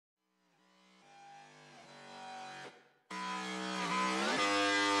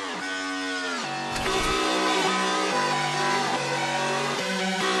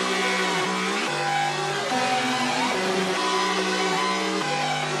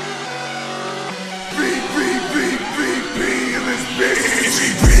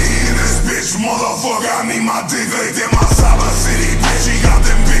bitch. Motherfucker, I need my dick licked in my cyber city, bitch. She got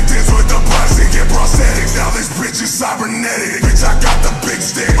them big tits with the plastic and prosthetics. Now this bitch is cybernetic, bitch. I got the big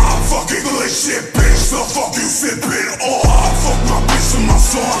stick. I'm fucking good shit, bitch. So fuck you, sip it all. I fuck my bitch in my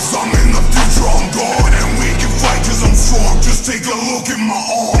songs. I'm in the future, I'm gone, and we can fight 'cause I'm strong. Just take a look at my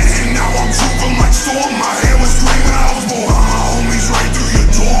arm, and now I'm trooping like storm. My hair was green when I was born. My homies right through your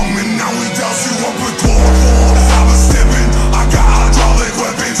dorm, and now we douse you up with chloroform. Cyber stepping, I got hydraulic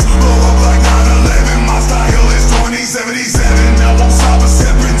weapons. Blow up like 9/11. My style is 2077. Now I'm cyber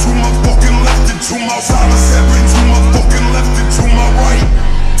stepping to my fucking left and to my cyber stepping to my fucking left and to my right.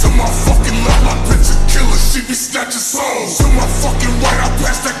 To my fucking left, my bitch a killer. She be snatching souls. To my fucking right, I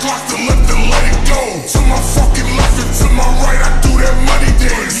pass that Glock to left and let it go. To my fucking left and to my right, I do that money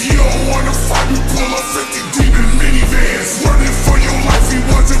dance. You don't wanna fight me, pull up 50 deep in minivans. Running for your life, he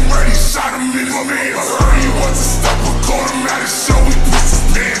wasn't ready, shot him in his mans. I heard he was a stepper, caught him at his show, he pissed his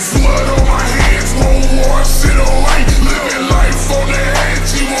pants. Blood on my hands, won't war, shit alright. Living life on the edge,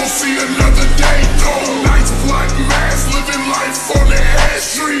 you won't see another day. No nights, blood mask, living life on the edge.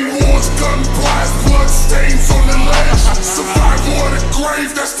 Street wars, gun blast, blood stains on the ledge. Survival of the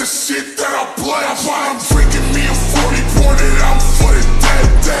grave, that's the shit that I play. While I'm drinking me a 40, poured it out for the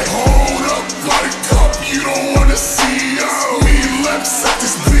dead. Hold up, body cup, you don't wanna see us. Me and Lep set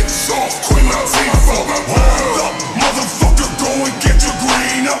this bitch off, Queen Latifah. Hold up, motherfucker, go and get your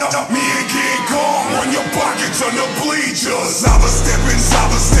green up. Me and King Kong, run your pockets on the bleachers. Cyber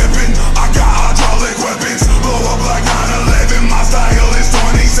stepping, I got hydraulic weapons. Blow up like 9/11, my style is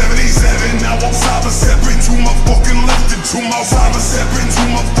 2077. Now I'm cyber stepping to my fucking left and to my cyber stepping to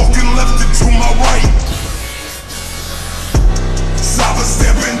my fucking left and to my right. Cyber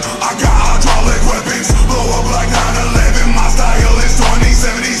stepping, I got hydraulic weapons. Blow up like 9/11, my style is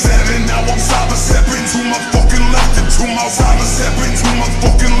 2077. Now I'm cyber stepping to my fucking left and to my cyber stepping to my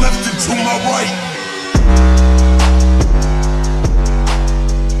fucking left and to my right.